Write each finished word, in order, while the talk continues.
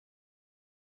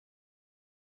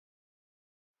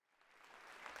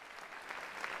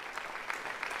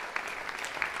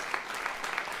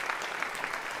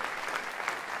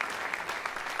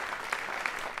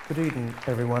Good evening,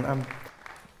 everyone.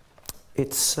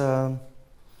 It's an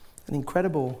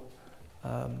incredible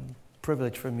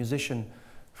privilege for a musician,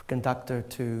 for a conductor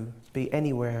to be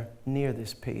anywhere near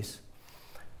this piece.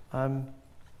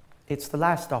 It's the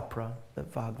last opera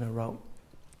that Wagner wrote.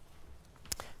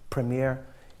 Premiere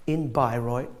in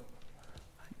Bayreuth,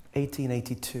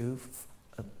 1882,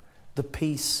 the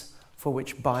piece for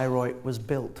which Bayreuth was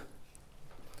built.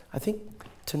 I think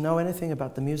to know anything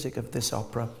about the music of this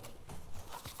opera,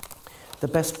 the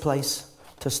best place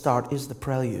to start is the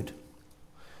prelude.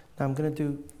 Now I'm going to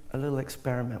do a little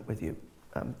experiment with you.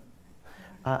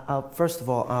 First of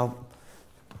all, I'll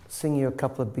sing you a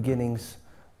couple of beginnings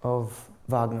of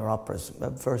Wagner operas.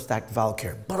 First act,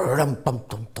 Valkyrie.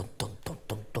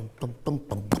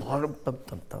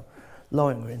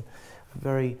 Lohengrin,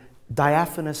 very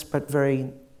diaphanous but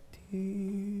very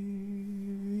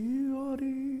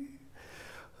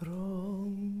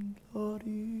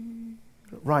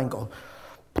Rheingold.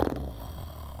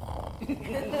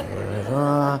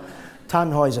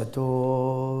 Tannhäuser.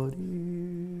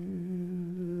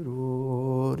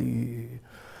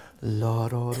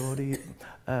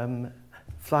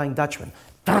 Flying Dutchman.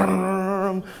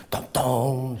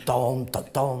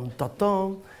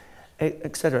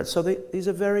 Etc. So these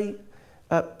are very,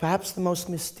 perhaps the most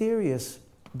mysterious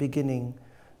beginning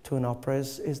to an opera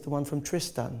is the one from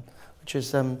Tristan, which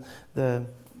is the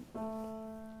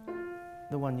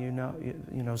one you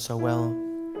know so well.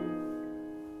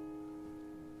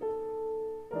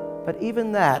 But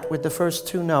even that, with the first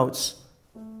two notes,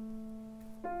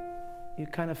 you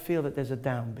kind of feel that there's a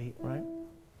downbeat, right?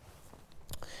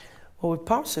 Well, with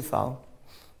Parsifal,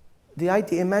 the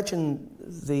idea, imagine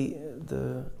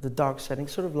the dark setting,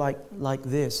 sort of like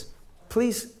this.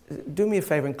 Please do me a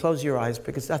favor and close your eyes,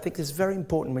 because I think this is very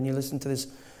important when you listen to this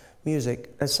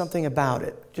music. There's something about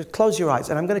it. Just close your eyes,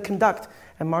 and I'm going to conduct,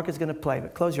 and Mark is going to play,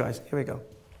 but close your eyes. Here we go.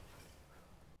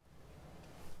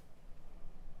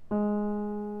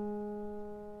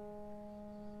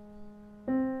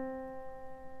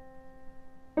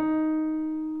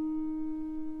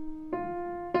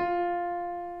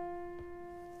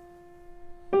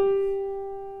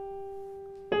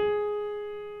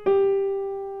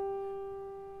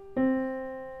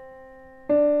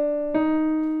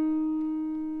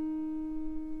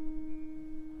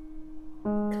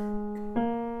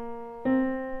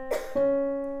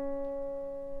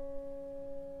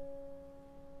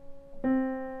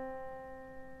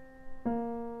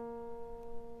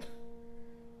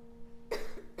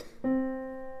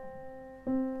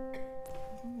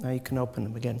 Now you can open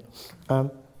them again.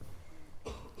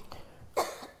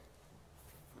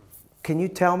 Can you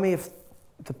tell me if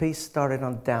the piece started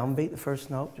on downbeat, the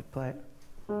first note? Just play it.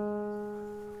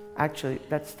 Actually,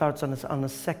 that starts on the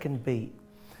second beat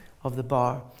of the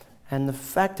bar. And the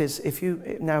fact is, if you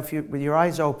with your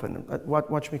eyes open,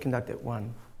 watch me conduct it.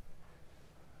 One.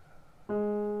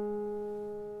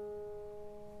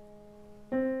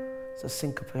 It's a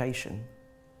syncopation.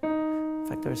 In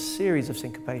fact, there are a series of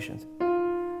syncopations.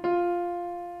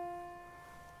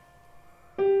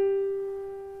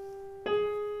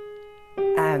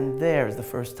 And there's the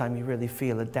first time you really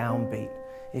feel a downbeat,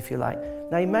 if you like.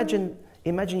 Now imagine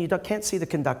you can't see the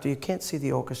conductor, you can't see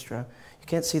the orchestra, you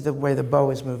can't see the way the bow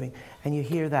is moving, and you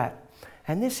hear that.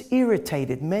 And this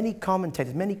irritated many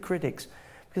commentators, many critics,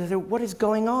 because they said, what is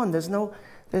going on? There's no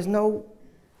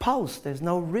pulse, there's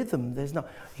no rhythm, there's no...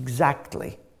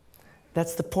 Exactly.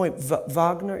 That's the point.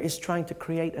 Wagner is trying to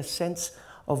create a sense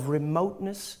of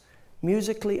remoteness,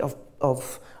 musically, of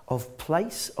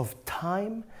place, of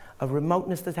time, a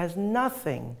remoteness that has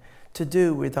nothing to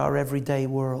do with our everyday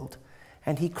world.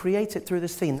 And he creates it through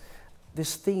this theme.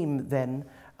 This theme then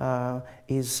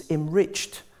is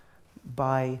enriched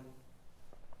by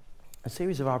a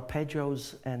series of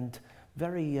arpeggios and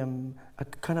very a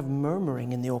kind of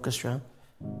murmuring in the orchestra.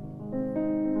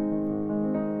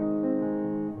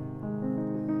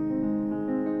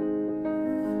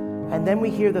 And then we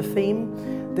hear the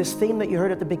theme, this theme that you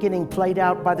heard at the beginning played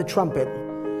out by the trumpet.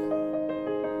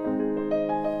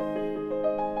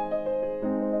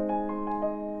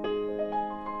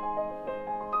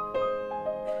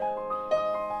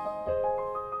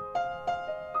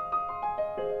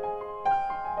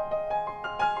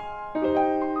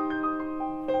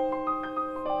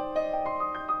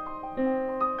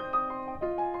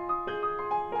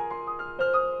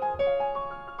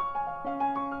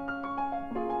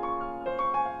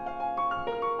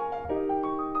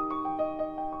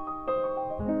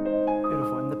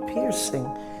 Piercing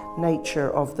nature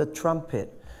of the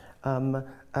trumpet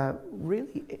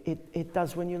really it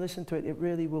does, when you listen to it, it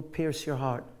really will pierce your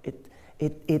heart.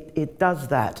 It does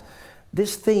that.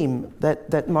 this theme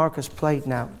that Mark has played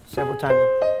now several times,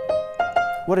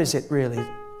 what is it really?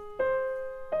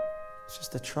 It's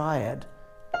just a triad.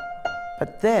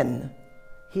 But then,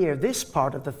 here, this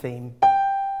part of the theme,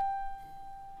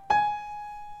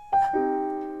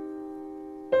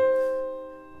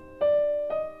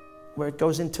 where it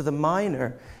goes into the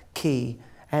minor key,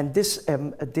 and this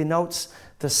denotes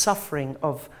the suffering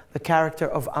of the character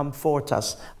of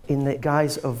Amfortas in the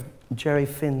guise of Jerry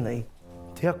Finley.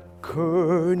 Der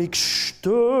König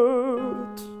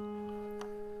stört.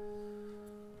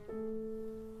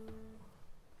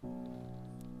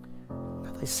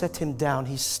 They set him down.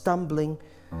 He's stumbling.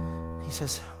 He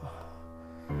says,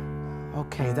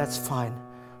 okay, that's fine.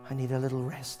 I need a little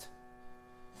rest.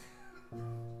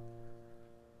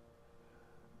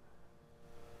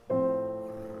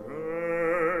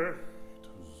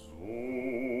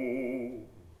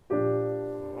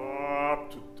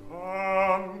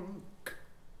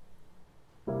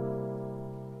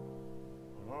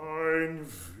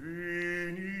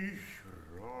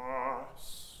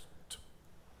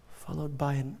 Followed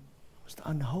by an almost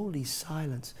unholy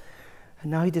silence.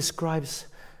 And now he describes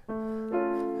these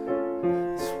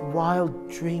wild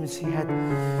dreams he had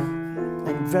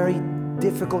and very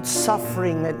difficult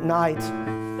suffering at night.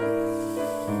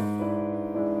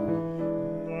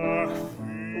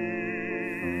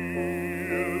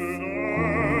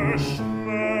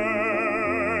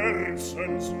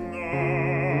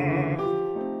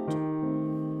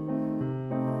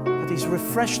 But he's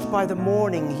refreshed by the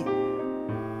morning.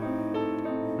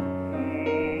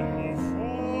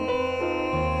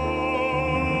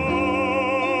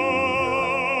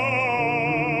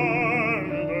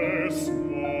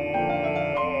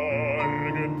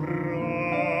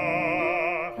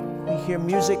 Hear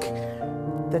music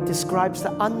that describes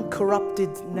the uncorrupted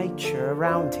nature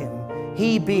around him.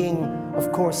 He being,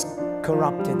 of course,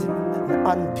 corrupted and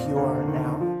unpure now.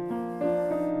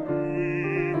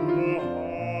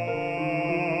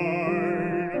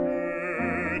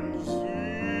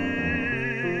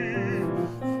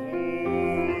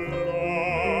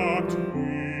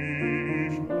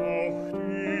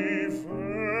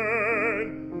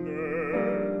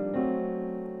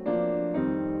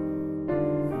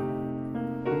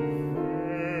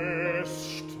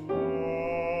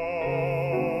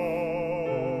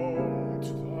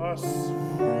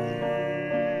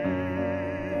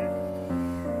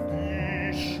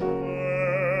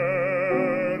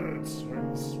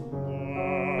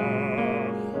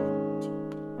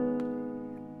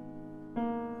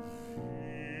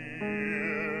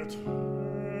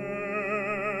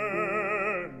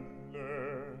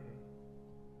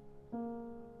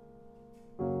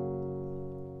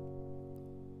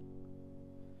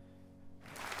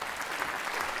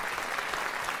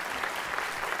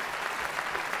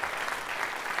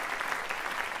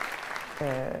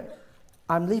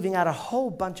 I'm leaving out a whole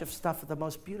bunch of stuff of the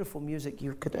most beautiful music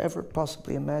you could ever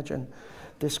possibly imagine,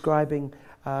 describing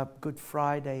Good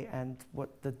Friday and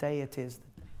what the day it is.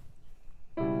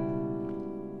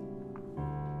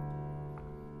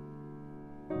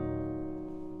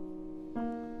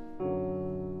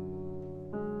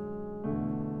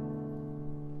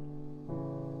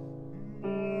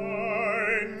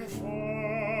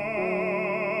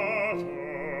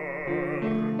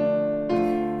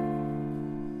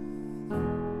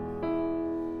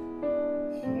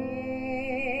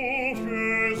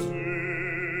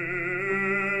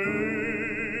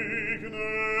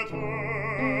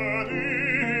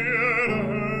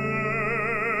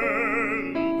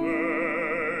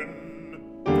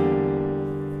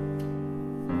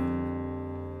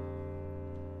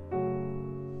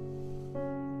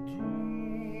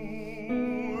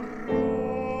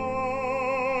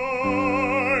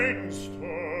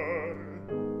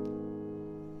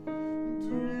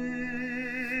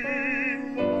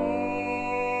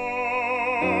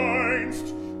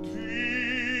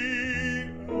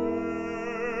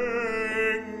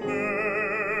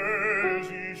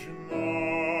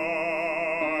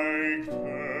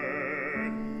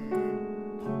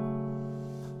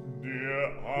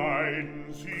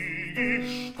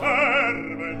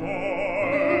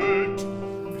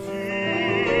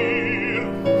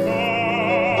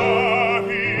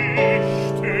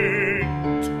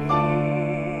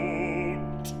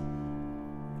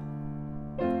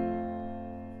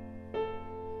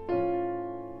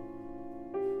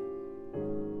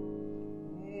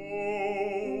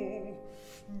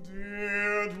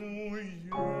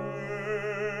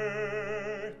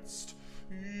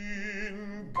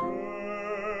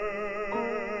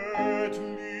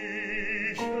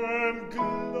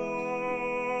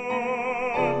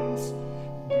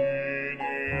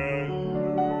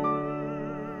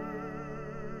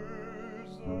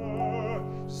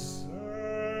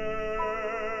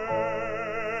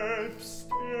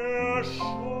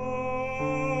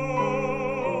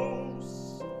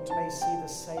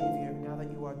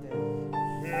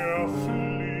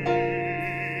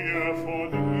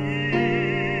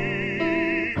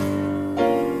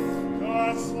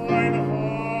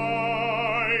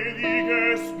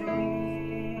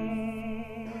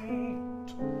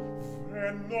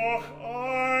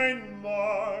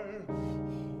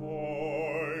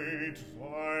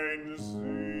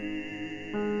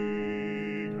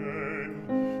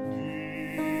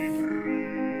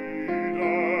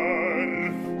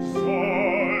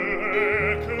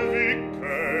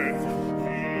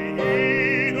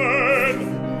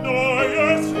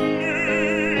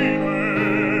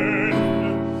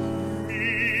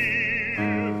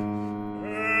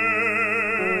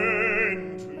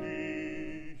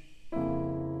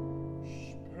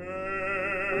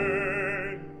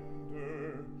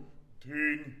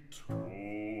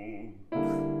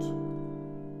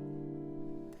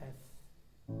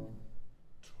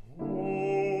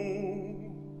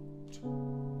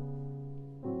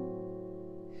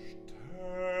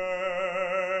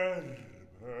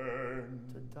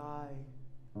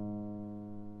 The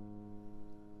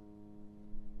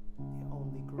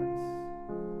only grace.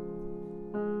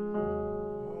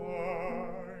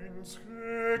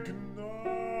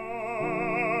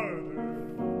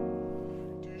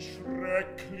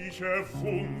 Schreckliche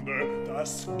Wunde,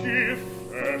 das Gift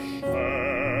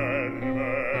verschwärme.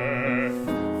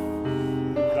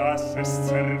 Dass es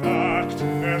zerwagt,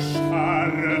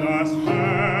 erstarre das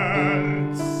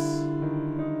Herz.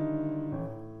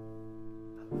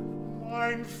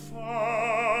 Mein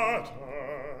Vater,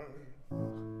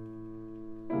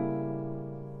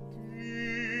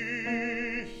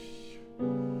 dich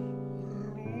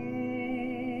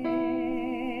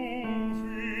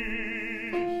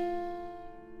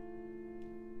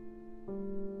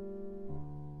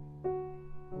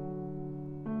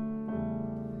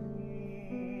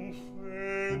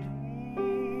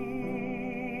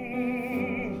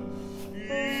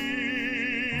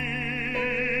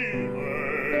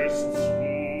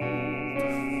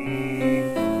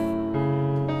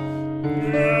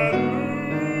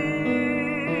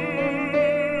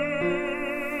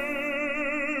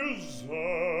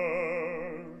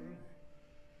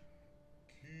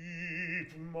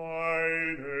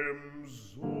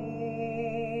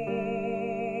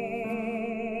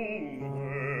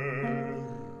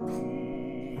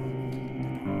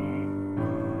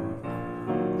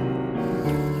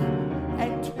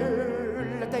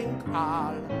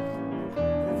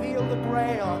Reveal the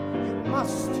grail, you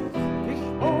must. Dich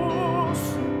muss,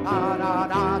 du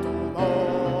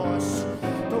musst,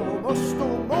 du musst, du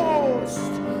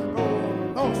musst, du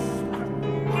musst.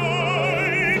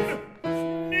 Nein,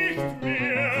 nicht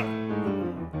mehr.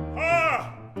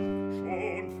 Ha,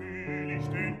 schon fühl ich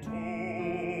den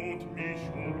Tod mich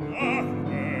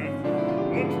umlachen.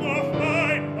 Und noch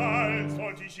einmal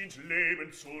sollt ich ins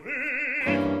Leben zurück.